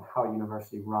campus life and how a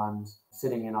university runs,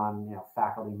 sitting in on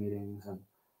faculty meetings, and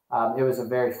it was a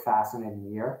very fascinating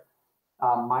year.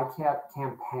 My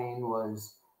campaign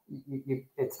was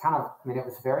it's kind of, it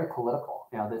was very political.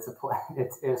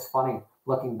 It's funny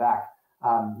looking back.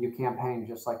 You campaign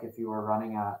just like if you were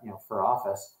running for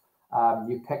office.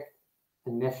 You pick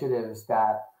initiatives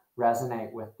that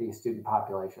resonate with the student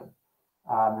population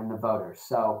and the voters.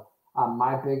 So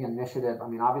my big initiative,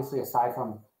 obviously aside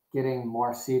from getting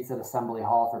more seats at Assembly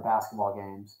Hall for basketball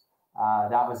games,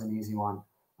 that was an easy one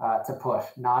to push,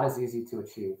 not as easy to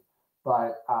achieve.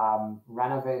 But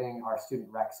renovating our student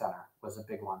rec center was a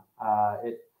big one.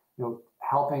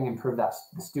 Helping improve the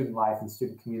student life and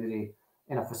student community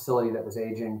in a facility that was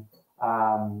aging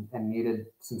and needed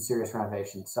some serious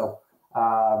renovation. So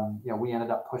we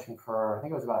ended up pushing for, I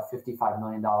think it was about a $55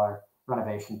 million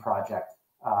renovation project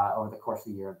over the course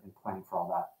of the year and planning for all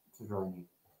that, which was really neat.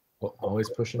 Well, always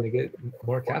pushing to get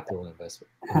more capital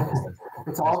investment.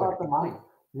 It's all about the money.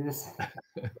 You just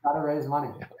got to raise money.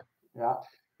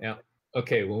 Yeah.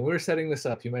 Okay. When we were setting this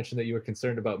up, you mentioned that you were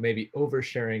concerned about maybe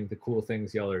oversharing the cool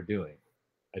things y'all are doing.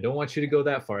 I don't want you to go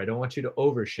that far. I don't want you to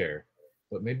overshare,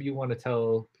 but maybe you want to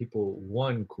tell people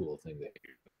one cool thing that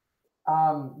you're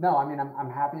doing. No,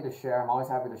 I'm happy to share. I'm always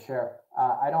happy to share.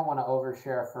 I don't want to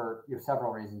overshare for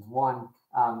several reasons. One,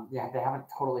 they haven't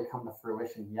totally come to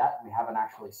fruition yet. We haven't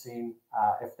actually seen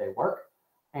if they work.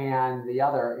 And the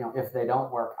other, if they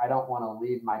don't work, I don't want to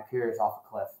lead my peers off a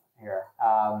cliff here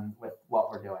with what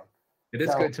we're doing. It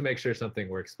is good to make sure something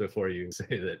works before you say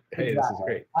that, hey, exactly. This is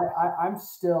great.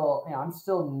 I'm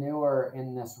still newer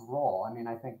in this role. I mean,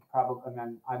 I think probably,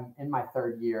 I'm in my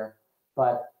third year,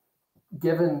 but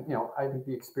given, I think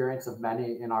the experience of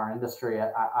many in our industry,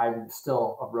 I'm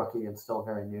still a rookie and still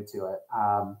very new to it.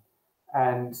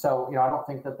 And so, I don't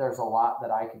think that there's a lot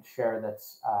that I could share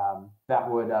that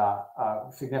would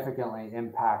significantly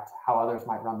impact how others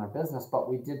might run their business. But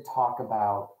we did talk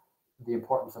about the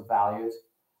importance of values.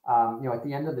 At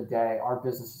the end of the day, our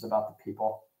business is about the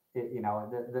people.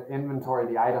 The inventory,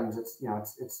 the items, it's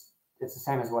the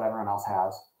same as what everyone else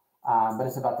has, but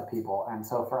it's about the people. And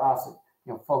so for us,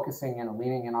 focusing and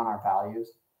leaning in on our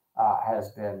values has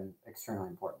been extremely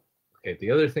important. Okay,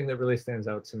 the other thing that really stands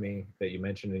out to me that you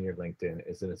mentioned in your LinkedIn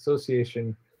is an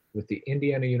association with the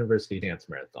Indiana University Dance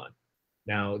Marathon.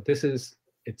 Now,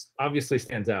 it obviously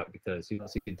stands out because you don't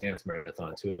see a dance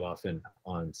marathon too often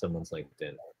on someone's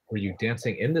LinkedIn. Were you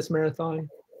dancing in this marathon?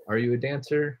 Are you a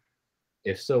dancer?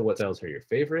 If so, what styles are your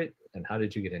favorite? And how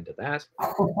did you get into that?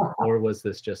 Or was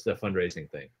this just a fundraising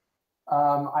thing?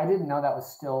 I didn't know that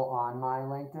was still on my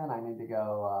LinkedIn. I need to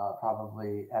go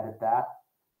probably edit that.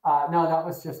 No, that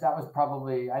was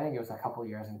probably, I think it was a couple of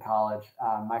years in college.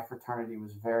 My fraternity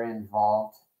was very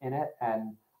involved in it.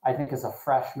 And I think as a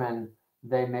freshman,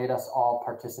 they made us all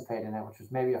participate in it, which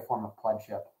was maybe a form of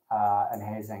pledgeship and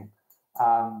hazing.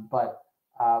 But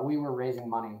we were raising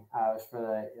money. It was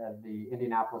for the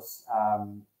Indianapolis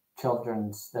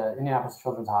Children's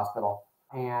Hospital.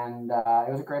 And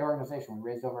it was a great organization.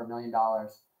 We raised over $1 million.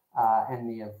 And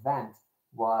the event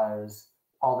was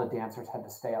all the dancers had to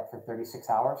stay up for 36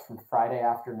 hours from Friday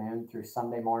afternoon through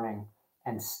Sunday morning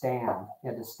and stand.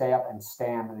 You had to stay up and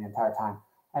stand the entire time.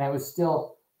 And it was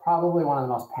still probably one of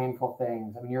the most painful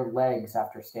things. I mean, your legs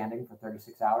after standing for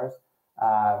 36 hours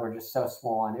were just so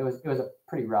swollen. It was a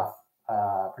pretty rough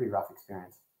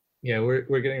experience. Yeah,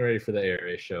 we're getting ready for the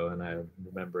ARA show, and I'm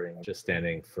remembering just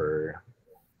standing for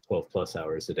 12 plus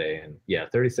hours a day. And yeah,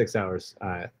 36 hours,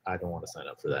 I don't want to sign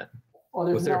up for that. Well,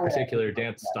 was there a particular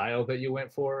dance style that you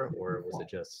went for, or was it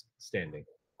just standing?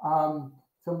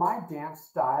 So my dance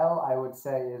style, I would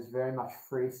say, is very much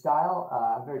freestyle.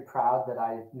 I'm very proud that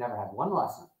I never had one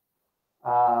lesson.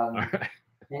 All right.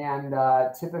 And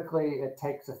typically it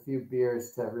takes a few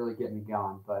beers to really get me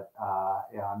going, but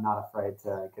I'm not afraid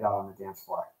to get out on the dance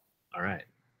floor. All right.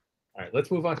 Let's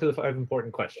move on to the 5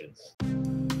 important questions.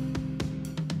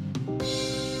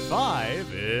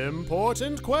 5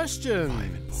 important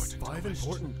questions. 5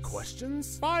 important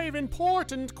questions? 5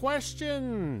 important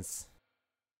questions.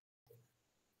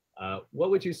 What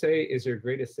would you say is your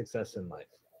greatest success in life?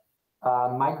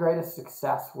 My greatest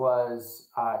success was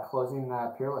closing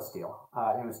the Peerless deal.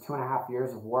 It was 2.5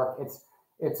 years of work.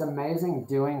 It's amazing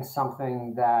doing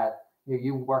something that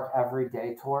you work every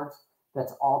day towards.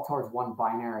 That's all towards one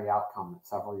binary outcome that's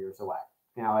several years away.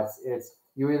 It's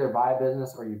you either buy a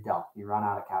business or you don't. You run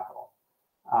out of capital.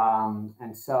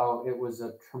 And so it was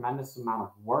a tremendous amount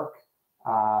of work.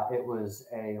 It was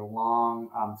a long,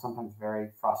 sometimes very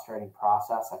frustrating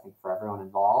process, I think, for everyone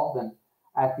involved. And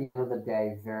at the end of the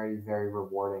day, very, very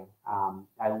rewarding.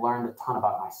 I learned a ton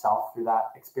about myself through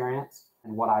that experience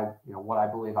and what I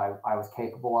believe I was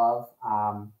capable of.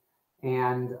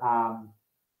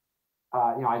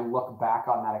 I look back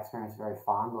on that experience very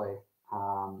fondly.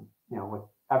 With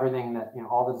everything that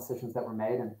all the decisions that were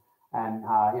made and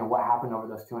what happened over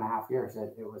those 2.5 years,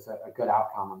 it was a good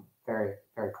outcome. I'm very,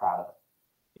 very proud of it.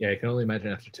 Yeah, I can only imagine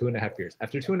after 2.5 years.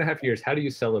 After 2.5 years, how do you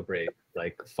celebrate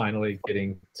finally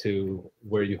getting to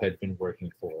where you had been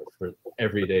working for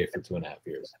every day for 2.5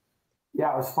 years?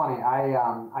 Yeah, it was funny. I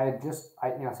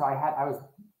was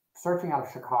searching out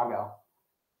of Chicago,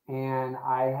 and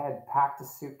I had packed a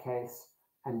suitcase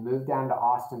and moved down to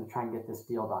Austin to try and get this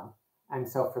deal done. And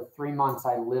so for 3 months,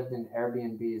 I lived in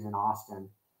Airbnbs in Austin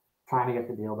trying to get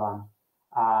the deal done.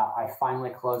 I finally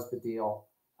closed the deal.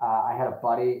 I had a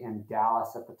buddy in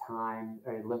Dallas at the time,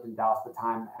 or he lived in Dallas at the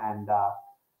time, and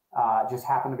just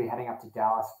happened to be heading up to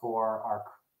Dallas for our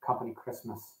company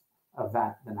Christmas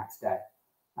event the next day.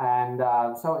 And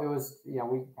so it was,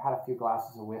 we had a few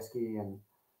glasses of whiskey and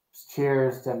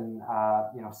cheersed and,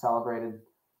 celebrated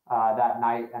that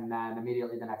night. And then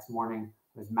immediately the next morning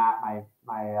was Matt,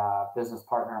 my business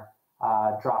partner,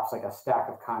 drops like a stack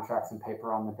of contracts and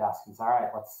paper on the desk and says, all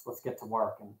right, let's get to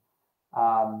work. And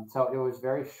so it was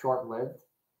very short-lived,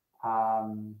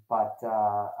 but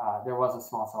there was a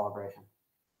small celebration.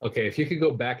 Okay, if you could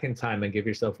go back in time and give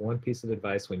yourself one piece of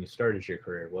advice when you started your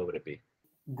career, what would it be?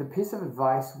 The piece of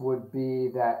advice would be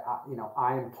that,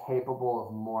 I am capable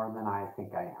of more than I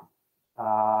think I am.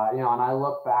 And I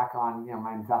look back on,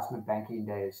 my investment banking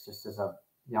days just as a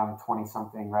young 20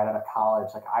 something right out of college.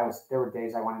 Like there were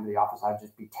days I went into the office, I'd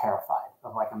just be terrified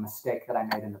of like a mistake that I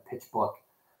made in the pitch book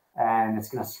and it's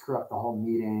going to screw up the whole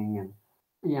meeting.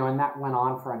 And that went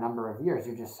on for a number of years.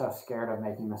 You're just so scared of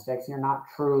making mistakes. You're not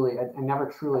truly, I never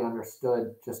truly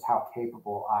understood just how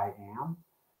capable I am.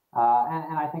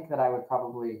 And I think that I would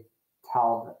probably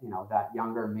tell, that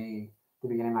younger me at the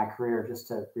beginning of my career, just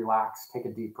to relax, take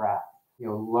a deep breath,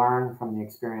 learn from the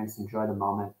experience, enjoy the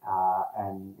moment,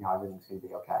 and, everything's going to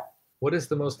be okay. What is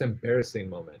the most embarrassing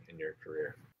moment in your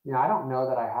career? I don't know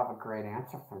that I have a great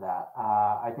answer for that.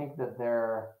 I think that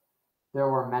there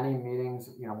were many meetings,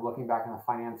 looking back in the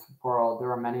finance world, there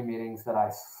were many meetings that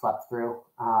I slept through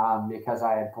because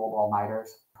I had pulled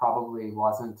all-nighters. Probably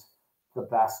wasn't the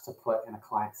best to put in a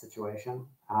client situation.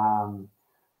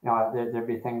 There'd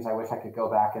be things I wish I could go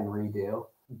back and redo,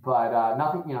 but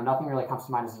nothing really comes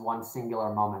to mind as one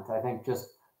singular moment. I think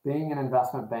just being an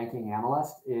investment banking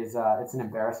analyst is it's an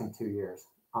embarrassing 2 years.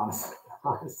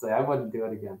 Honestly, I wouldn't do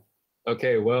it again.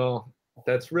 Okay, well,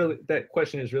 that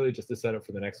question is really just a setup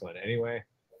for the next one anyway.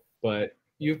 But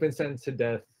you've been sentenced to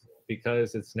death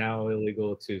because it's now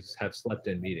illegal to have slept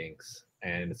in meetings,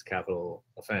 and it's a capital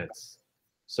offense.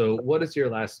 So what is your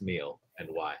last meal and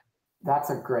why? That's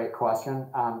a great question.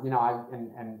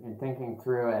 In thinking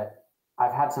through it,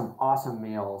 I've had some awesome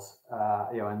meals,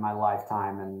 in my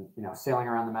lifetime, and sailing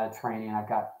around the Mediterranean.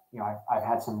 I've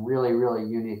had some really, really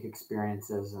unique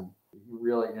experiences and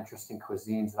really interesting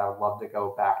cuisines that I would love to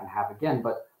go back and have again.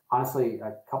 But honestly,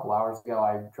 a couple hours ago,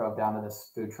 I drove down to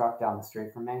this food truck down the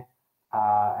street from me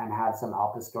and had some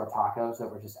Al Pastor tacos that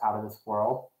were just out of this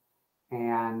world.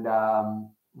 And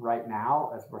right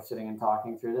now, as we're sitting and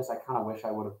talking through this, I kind of wish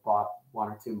I would have bought one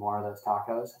or two more of those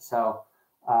tacos. So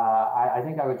I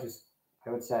think I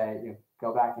would say,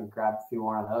 go back and grab a few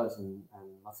more of those and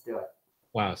let's do it.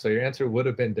 Wow. So your answer would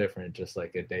have been different just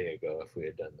like a day ago if we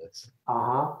had done this.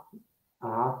 All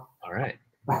right.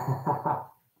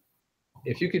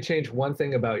 If you could change one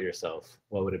thing about yourself,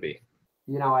 what would it be?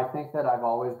 I think that I've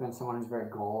always been someone who's very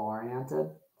goal oriented,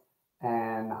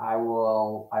 and I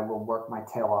will work my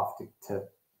tail off to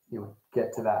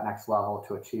get to that next level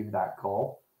to achieve that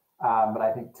goal. But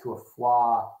I think to a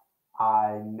flaw,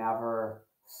 I never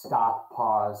stop,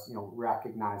 pause,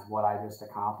 recognize what I just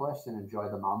accomplished and enjoy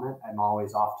the moment. I'm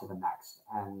always off to the next.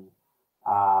 And,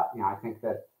 I think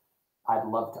that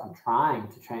I'm trying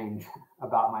to change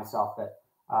about myself that,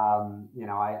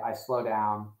 I slow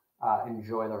down,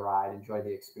 enjoy the ride, enjoy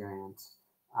the experience,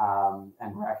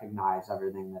 and recognize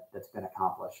everything that's been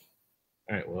accomplished.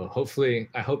 All right. Well, hopefully,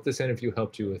 I hope this interview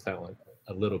helped you with that one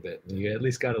a little bit. You at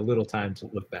least got a little time to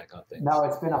look back on things. No,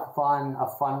 it's been a fun,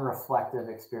 reflective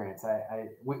experience.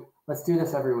 Let's do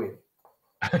this every week.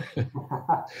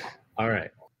 All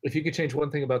right. If you could change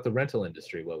one thing about the rental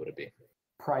industry, what would it be?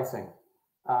 Pricing.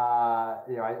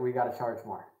 We got to charge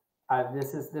more.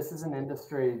 This is an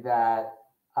industry that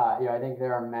I think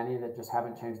there are many that just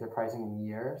haven't changed their pricing in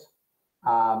years.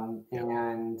 I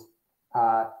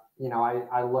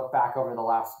look back over the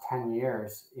last 10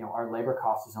 years, our labor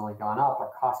cost has only gone up.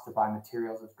 Our cost to buy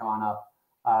materials has gone up.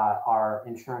 Our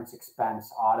insurance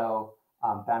expense, auto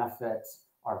benefits,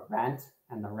 our rent,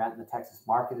 and the rent in the Texas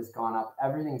market has gone up.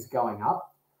 Everything's going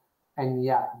up. And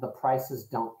yet the prices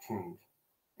don't change.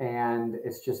 And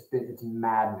it's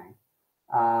maddening.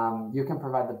 You can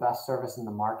provide the best service in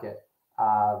the market,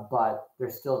 but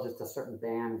there's still just a certain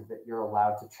band that you're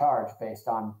allowed to charge based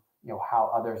on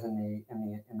how others in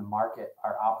the market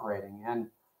are operating. And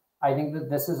I think that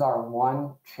this is our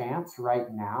one chance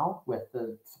right now with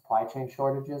the supply chain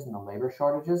shortages and the labor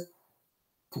shortages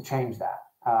to change that,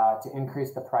 to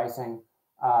increase the pricing,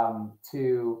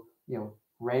 to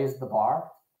raise the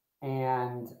bar.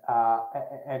 And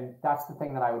that's the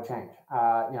thing that I would change.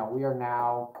 We are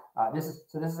now, this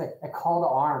is a call to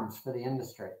arms for the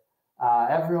industry.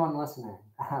 Everyone listening.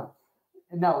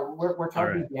 No, we're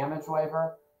charging damage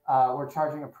waiver. We're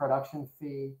charging a production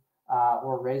fee.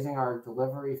 We're raising our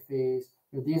delivery fees.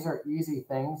 These are easy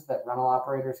things that rental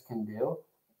operators can do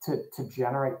to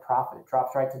generate profit. It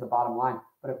drops right to the bottom line,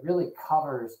 but it really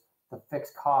covers the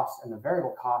fixed costs and the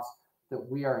variable costs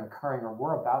that we are incurring or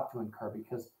we're about to incur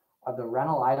because of the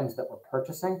rental items that we're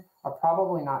purchasing are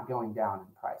probably not going down in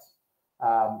price.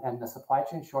 And the supply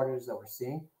chain shortages that we're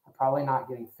seeing are probably not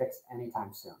getting fixed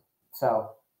anytime soon.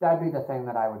 So that'd be the thing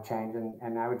that I would change,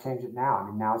 and I would change it now. I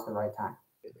mean, now's the right time.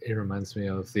 It reminds me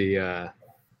of the,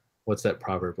 what's that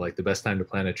proverb? Like the best time to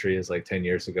plant a tree is like 10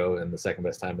 years ago and the second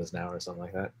best time is now or something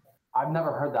like that. I've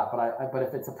never heard that, but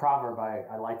if it's a proverb,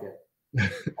 I like it.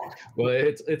 Well,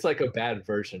 it's like a bad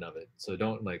version of it, so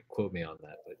don't like quote me on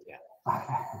that. But yeah.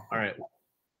 All right.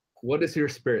 What is your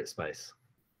spirit spice?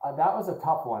 That was a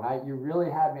tough one. You really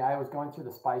had me. I was going through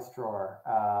the spice drawer.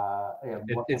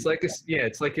 It's like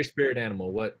it's like your spirit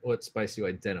animal. What spice you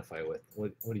identify with?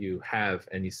 What do you have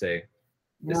and you say,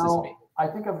 this is me? I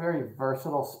think a very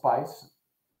versatile spice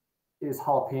is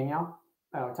jalapeno.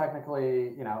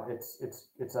 Technically,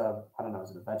 it's a, I don't know,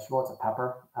 is it a vegetable? It's a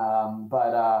pepper.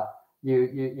 But you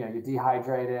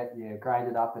dehydrate it, you grind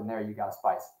it up, and there you got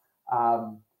spice.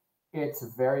 It's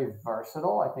very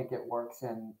versatile. I think it works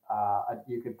in,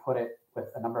 you could put it with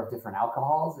a number of different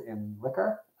alcohols in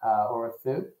liquor or with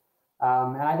food.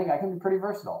 And I think I can be pretty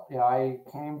versatile. I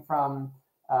came from,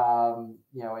 a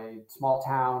small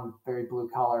town, very blue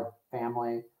collar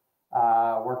family,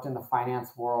 worked in the finance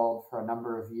world for a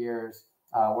number of years,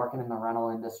 working in the rental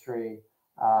industry.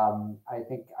 I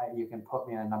think you can put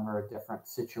me in a number of different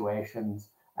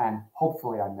situations, and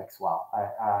hopefully I mix well.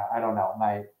 I don't know.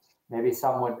 Maybe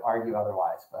some would argue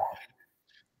otherwise, but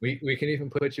we can even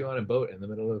put you on a boat in the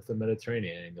middle of the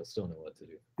Mediterranean, and you'll still know what to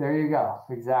do. There you go.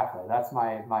 Exactly. That's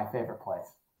my favorite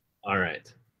place. All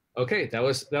right. Okay, that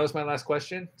was my last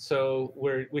question. So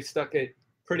we stuck it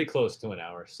pretty close to an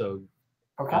hour. So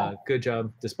okay. Good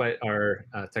job despite our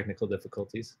technical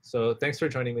difficulties. So thanks for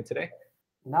joining me today.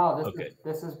 No,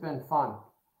 this has been fun.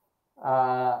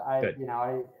 I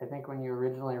think when you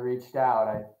originally reached out,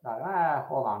 I thought,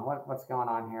 hold on, what's going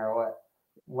on here?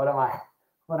 What am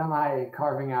I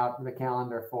carving out the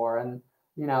calendar for? And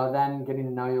then getting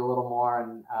to know you a little more,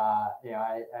 and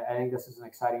I think this is an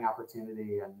exciting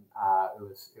opportunity, and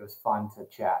it was fun to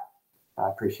chat. I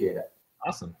appreciate it.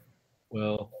 Awesome.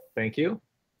 Well, thank you,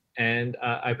 and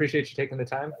I appreciate you taking the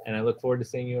time, and I look forward to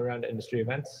seeing you around industry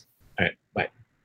events.